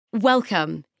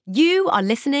Welcome. You are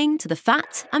listening to the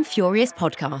Fat and Furious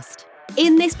podcast.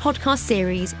 In this podcast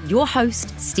series, your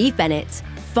host, Steve Bennett,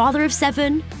 father of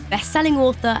 7, best-selling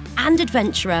author and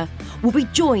adventurer, will be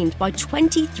joined by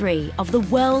 23 of the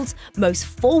world's most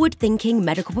forward-thinking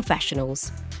medical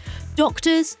professionals.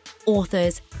 Doctors,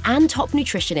 authors, and top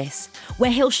nutritionists,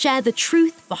 where he'll share the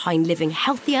truth behind living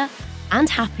healthier and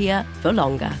happier for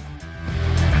longer.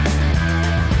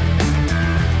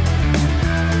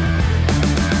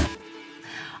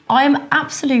 I am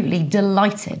absolutely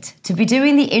delighted to be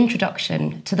doing the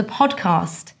introduction to the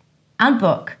podcast and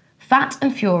book, Fat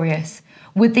and Furious,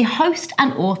 with the host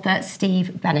and author,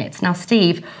 Steve Bennett. Now,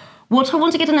 Steve, what I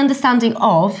want to get an understanding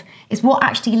of is what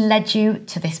actually led you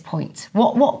to this point.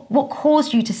 What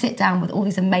caused you to sit down with all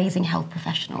these amazing health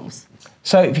professionals?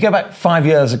 So if you go back 5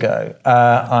 years ago,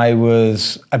 I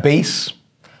was obese,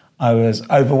 I was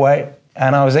overweight,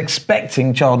 and I was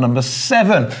expecting child number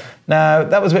 7. Now,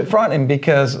 that was a bit frightening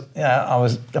because I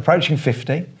was approaching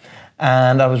 50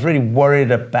 and I was really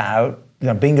worried about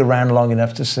being around long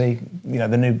enough to see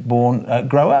the newborn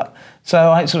grow up.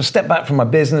 So I sort of stepped back from my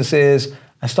businesses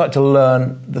and started to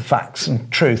learn the facts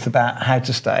and truth about how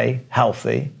to stay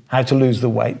healthy, how to lose the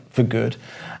weight for good.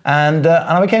 And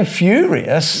I became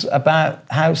furious about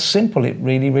how simple it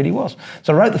really, really was.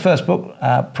 So I wrote the first book,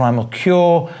 Primal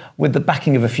Cure, with the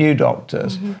backing of a few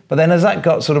doctors. Mm-hmm. But then as that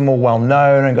got sort of more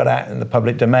well-known and got out in the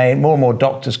public domain, more and more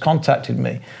doctors contacted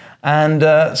me. And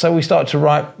so we started to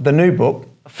write the new book,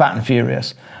 Fat and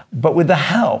Furious, but with the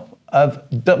help of,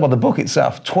 the book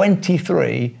itself,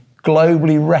 23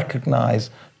 globally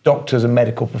recognized doctors and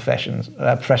medical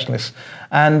professionalists.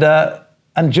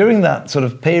 And during that sort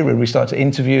of period, we started to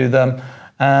interview them.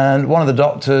 And one of the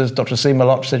doctors, Dr.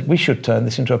 Seema, said, we should turn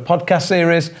this into a podcast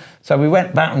series. So we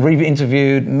went back and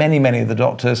re-interviewed many of the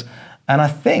doctors. And I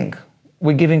think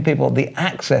we're giving people the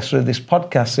access through this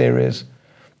podcast series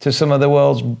to some of the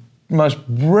world's most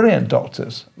brilliant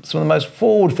doctors, some of the most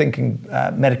forward-thinking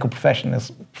medical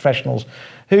professionals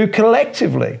who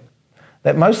collectively,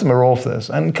 that most of them are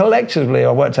authors, and collectively,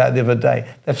 I worked out the other day,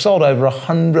 they've sold over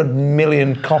 100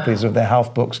 million copies of their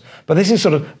health books. But this is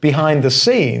sort of behind the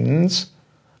scenes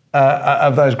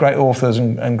of those great authors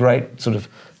and great sort of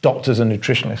doctors and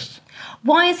nutritionists.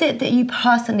 Why is it that you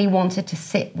personally wanted to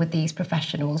sit with these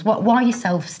professionals? Why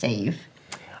yourself, Steve?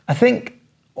 I think,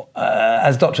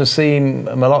 as Dr. Seema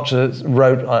Malhotra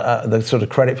wrote the sort of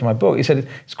credit for my book, he said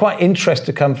it's quite interesting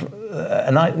to come from,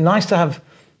 nice to have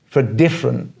for a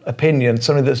different opinion,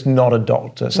 somebody that's not a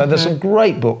doctor. So there's some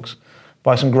great books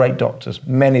by some great doctors,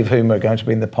 many of whom are going to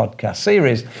be in the podcast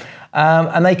series.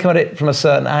 And they come at it from a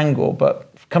certain angle, but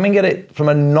coming at it from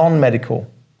a non-medical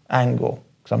angle,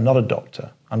 because I'm not a doctor,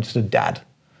 I'm just a dad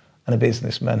and a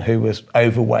businessman who was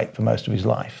overweight for most of his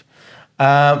life.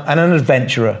 And an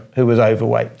adventurer who was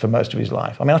overweight for most of his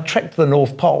life. I mean, I trekked to the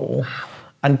North Pole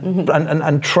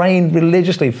and trained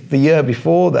religiously for the year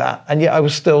before that, and yet I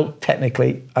was still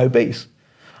technically obese.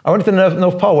 I went to the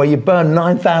North Pole where you burn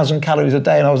 9,000 calories a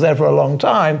day, and I was there for a long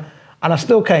time, and I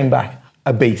still came back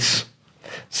obese.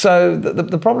 So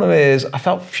the problem is I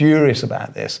felt furious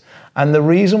about this, and the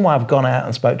reason why I've gone out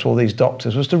and spoke to all these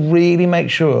doctors was to really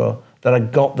make sure that I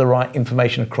got the right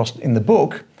information across in the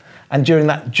book. And during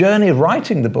that journey of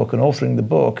writing the book and authoring the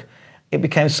book, it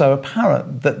became so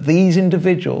apparent that these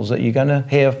individuals that you're going to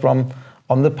hear from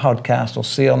on the podcast or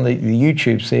see on the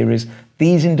YouTube series,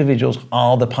 these individuals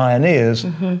are the pioneers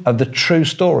of the true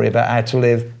story about how to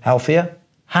live healthier,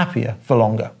 happier for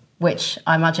longer. Which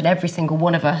I imagine every single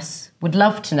one of us would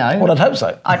love to know. Well, I'd hope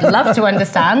so. I'd love to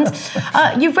understand.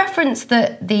 You've referenced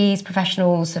that these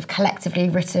professionals have collectively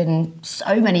written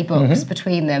so many books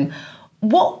between them.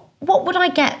 What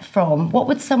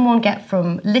would someone get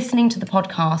from listening to the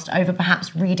podcast over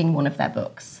perhaps reading one of their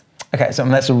books? Okay, so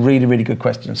that's a really, really good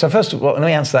question. So first of all, let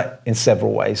me answer that in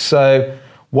several ways. So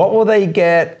what will they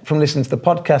get from listening to the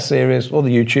podcast series or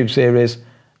the YouTube series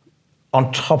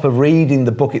on top of reading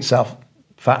the book itself,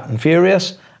 Fat and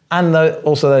Furious, and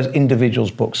also those individuals'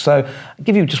 books? So I'll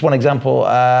give you just one example.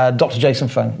 Dr. Jason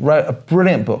Fung wrote a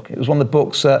brilliant book. It was one of the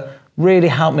books that really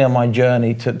helped me on my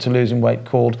journey to losing weight,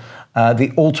 called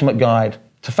The Ultimate Guide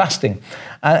to Fasting.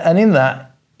 And in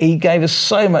that, he gave us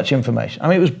so much information. I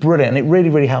mean, it was brilliant. It really,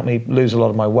 really helped me lose a lot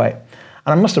of my weight.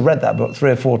 And I must have read that book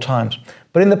 3 or 4 times.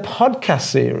 But in the podcast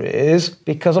series,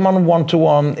 because I'm on a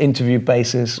one-to-one interview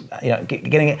basis,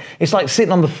 getting it, it's like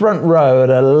sitting on the front row at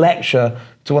a lecture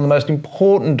to one of the most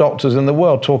important doctors in the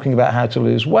world talking about how to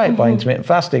lose weight by intermittent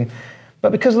fasting.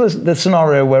 But because of the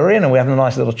scenario we're in and we're having a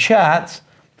nice little chat,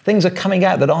 things are coming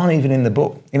out that aren't even in the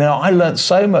book. You know, I learned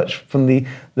so much from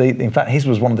in fact, his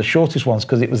was one of the shortest ones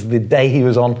because it was the day he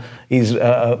was on his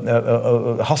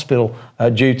hospital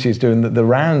duties doing the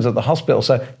rounds at the hospital.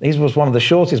 So his was one of the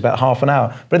shortest, about half an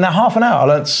hour. But in that half an hour, I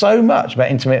learned so much about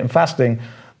intermittent fasting,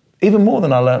 even more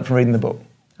than I learned from reading the book.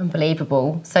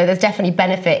 Unbelievable. So there's definitely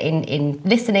benefit in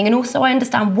listening, and also I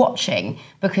understand watching,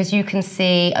 because you can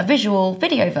see a visual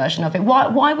video version of it.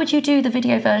 Why would you do the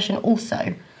video version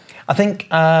also? I think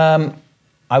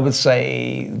I would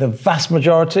say the vast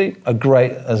majority are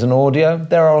great as an audio.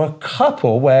 There are a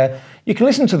couple where you can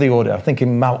listen to the audio. I think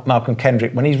in Malcolm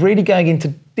Kendrick, when he's really going into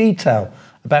detail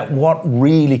about what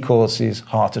really causes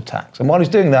heart attacks. And while he's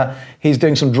doing that, he's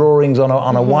doing some drawings on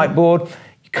a whiteboard.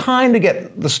 You kind of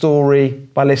get the story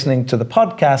by listening to the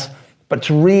podcast, but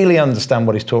to really understand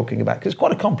what he's talking about, because it's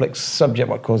quite a complex subject,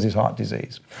 what causes heart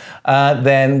disease,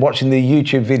 then watching the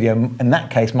YouTube video, in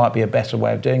that case, might be a better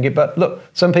way of doing it. But look,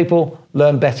 some people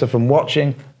learn better from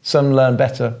watching, some learn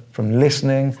better from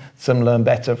listening, some learn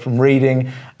better from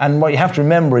reading. And what you have to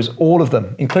remember is all of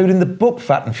them, including the book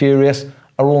Fat and Furious,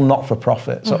 are all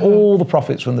not-for-profit. So all the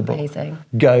profits from the book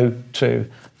go to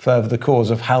further the cause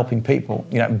of helping people,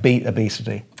 beat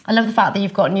obesity. I love the fact that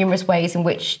you've got numerous ways in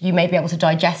which you may be able to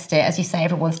digest it. As you say,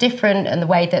 everyone's different, and the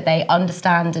way that they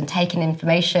understand and take in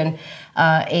information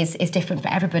is different for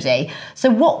everybody. So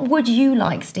what would you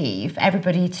like, Steve,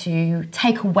 everybody to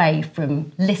take away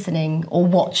from listening or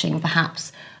watching,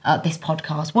 perhaps, this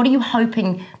podcast? What are you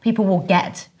hoping people will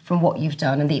get from what you've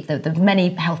done and the many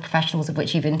health professionals of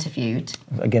which you've interviewed?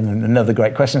 Again, another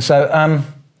great question. So,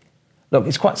 look,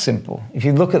 it's quite simple. If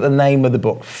you look at the name of the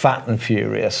book, Fat and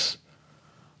Furious,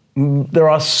 there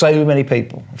are so many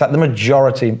people. In fact, the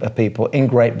majority of people in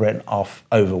Great Britain are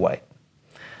overweight.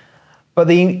 But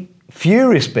the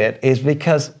furious bit is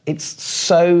because it's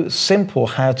so simple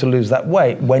how to lose that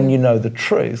weight when you know the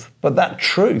truth. But that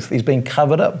truth is being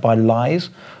covered up by lies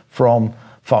from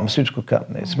pharmaceutical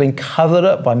companies. It's been covered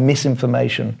up by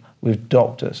misinformation with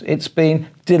doctors. It's been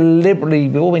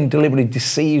we've all been deliberately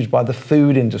deceived by the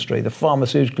food industry, the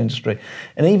pharmaceutical industry,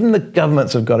 and even the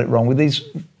governments have got it wrong with these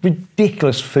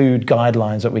ridiculous food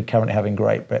guidelines that we currently have in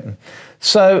Great Britain.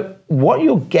 So what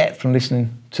you'll get from listening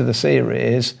to the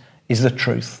series is the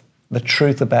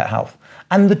truth about health.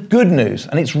 And the good news,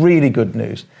 and it's really good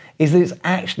news, is that it's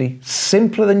actually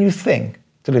simpler than you think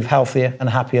to live healthier and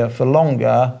happier for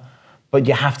longer. But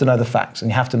you have to know the facts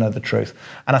and you have to know the truth.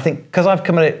 And I think because I've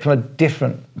come at it from a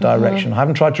different direction, I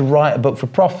haven't tried to write a book for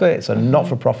profit, it's a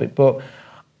not-for-profit book.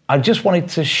 I just wanted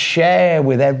to share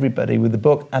with everybody, with the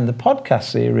book and the podcast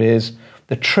series,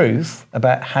 the truth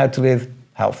about how to live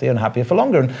healthier and happier for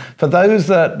longer. And for those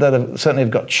that certainly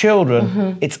have got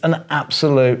children, it's an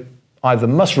absolute either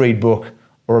must-read book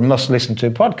or a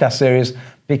must-listen-to podcast series,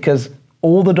 because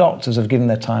all the doctors have given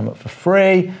their time up for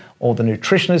free, all the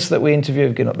nutritionists that we interview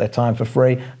have given up their time for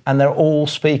free, and they're all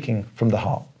speaking from the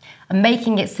heart. And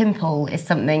making it simple is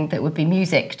something that would be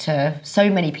music to so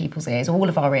many people's ears, all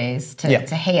of our ears,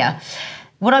 to hear.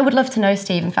 What I would love to know,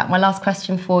 Steve, in fact, my last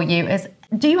question for you is,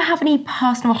 do you have any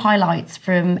personal highlights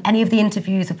from any of the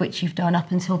interviews of which you've done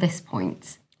up until this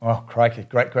point? Oh, crikey,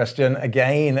 great question.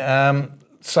 Again,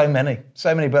 so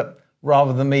many, but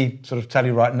rather than me sort of tell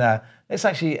you right now, let's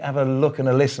actually have a look and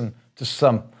a listen to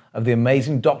some of the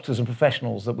amazing doctors and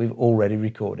professionals that we've already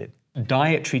recorded.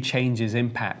 Dietary changes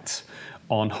impact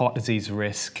on heart disease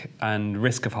risk and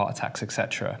risk of heart attacks,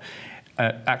 etc.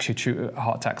 Actually, true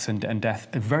heart attacks and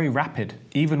death are very rapid,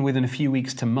 even within a few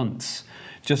weeks to months.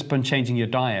 Just by changing your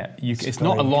diet, it's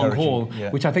not a long haul,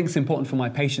 which I think is important for my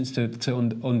patients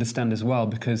to understand as well,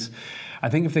 because I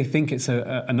think if they think it's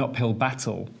an uphill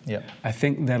battle, I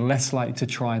think they're less likely to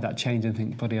try that change and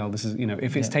think, bloody hell, this is,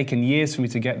 if it's taken years for me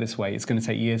to get this way, it's going to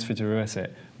take years for it to reverse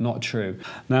it. Not true.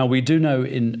 Now, we do know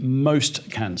in most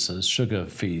cancers, sugar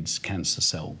feeds cancer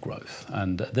cell growth.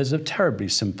 And there's a terribly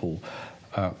simple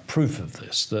proof of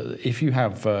this, that if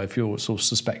you're sort of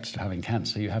suspected of having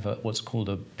cancer, you have what's called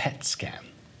a PET scan.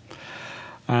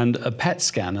 And a PET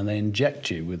scan, and they inject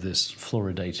you with this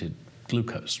fluoridated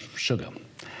glucose, sugar.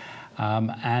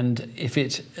 And if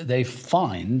they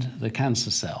find the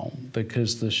cancer cell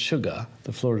because the sugar,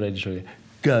 the fluoridated sugar,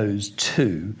 goes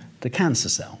to the cancer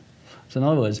cell. So in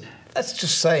other words... That's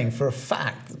just saying for a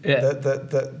fact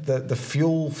that the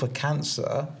fuel for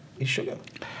cancer is sugar.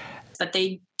 But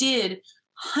they did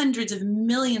hundreds of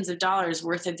millions of dollars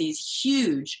worth of these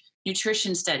huge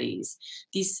nutrition studies,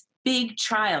 these big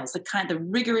trials, the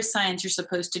rigorous science you're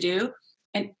supposed to do.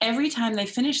 And every time they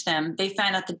finished them, they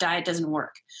found out the diet doesn't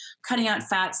work. Cutting out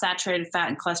fat, saturated fat,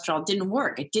 and cholesterol didn't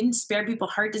work. It didn't spare people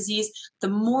heart disease. The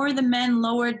more the men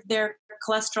lowered their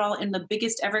cholesterol in the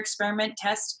biggest ever experiment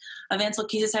test of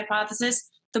Ansel-Keys' hypothesis,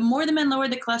 the more the men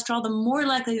lowered the cholesterol, the more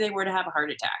likely they were to have a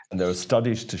heart attack. And there are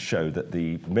studies to show that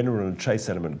the mineral and trace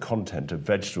element content of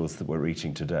vegetables that we're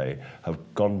eating today have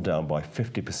gone down by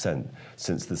 50%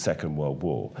 since the Second World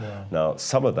War. Wow. Now,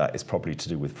 some of that is probably to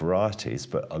do with varieties,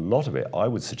 but a lot of it, I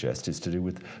would suggest, is to do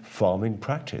with farming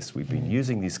practice. We've been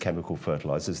using these chemical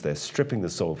fertilizers, they're stripping the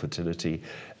soil fertility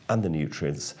and the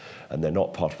nutrients, and they're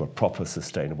not part of a proper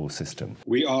sustainable system.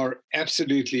 We are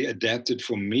absolutely adapted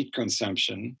for meat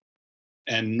consumption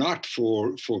and not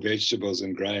for vegetables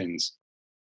and grains.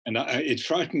 And it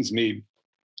frightens me,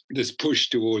 this push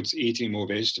towards eating more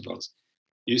vegetables.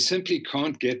 You simply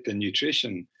can't get the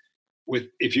nutrition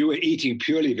if you were eating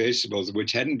purely vegetables,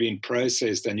 which hadn't been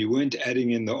processed, and you weren't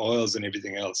adding in the oils and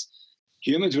everything else.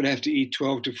 Humans would have to eat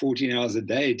 12 to 14 hours a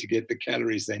day to get the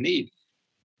calories they need.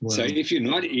 Wow. So if you're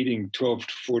not eating 12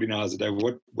 to 14 hours a day,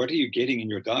 what are you getting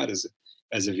in your diet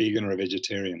as a vegan or a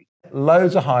vegetarian?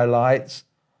 Loads of highlights.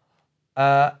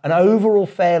 An overall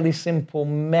fairly simple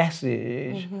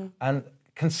message and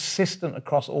consistent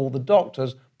across all the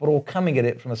doctors, but all coming at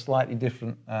it from a slightly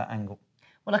different angle.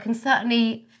 Well, I can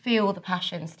certainly feel the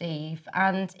passion, Steve.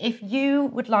 And if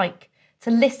you would like to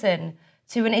listen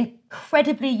to an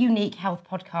incredibly unique health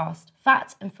podcast,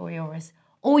 Fat and Furious,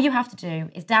 all you have to do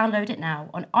is download it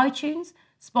now on iTunes,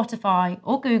 Spotify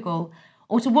or Google,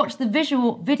 or to watch the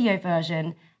visual video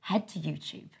version, head to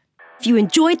YouTube. If you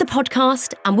enjoyed the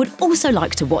podcast and would also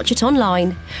like to watch it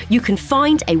online, you can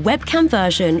find a webcam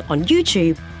version on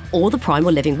YouTube or the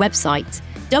Primal Living website,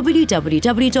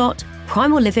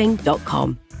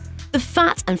 www.primalliving.com. The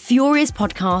Fat and Furious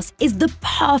podcast is the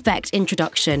perfect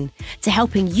introduction to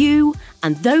helping you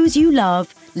and those you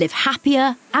love live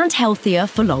happier and healthier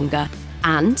for longer.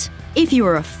 And if you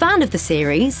are a fan of the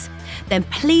series, then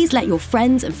please let your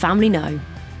friends and family know.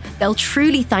 They'll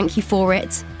truly thank you for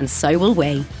it, and so will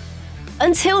we.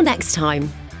 Until next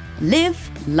time, live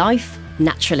life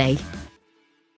naturally.